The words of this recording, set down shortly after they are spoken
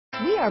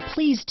We are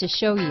pleased to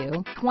show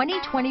you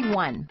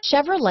 2021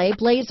 Chevrolet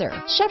Blazer.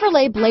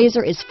 Chevrolet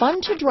Blazer is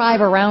fun to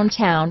drive around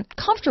town,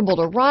 comfortable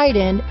to ride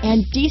in,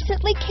 and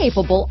decently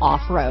capable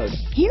off-road.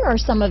 Here are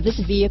some of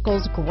this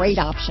vehicle's great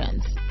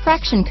options: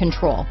 traction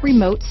control,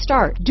 remote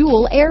start,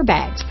 dual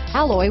airbags,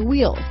 alloy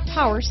wheels,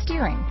 power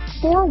steering,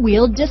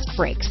 four-wheel disc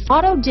brakes,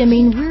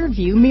 auto-dimming rear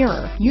view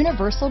mirror,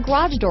 universal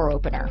garage door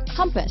opener,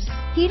 compass,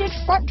 heated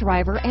front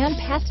driver and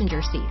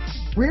passenger seats,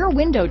 rear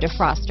window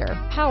defroster,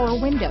 power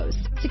windows,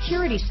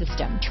 security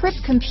system, trip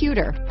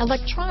computer,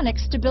 electronic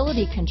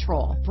stability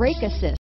control, brake assist.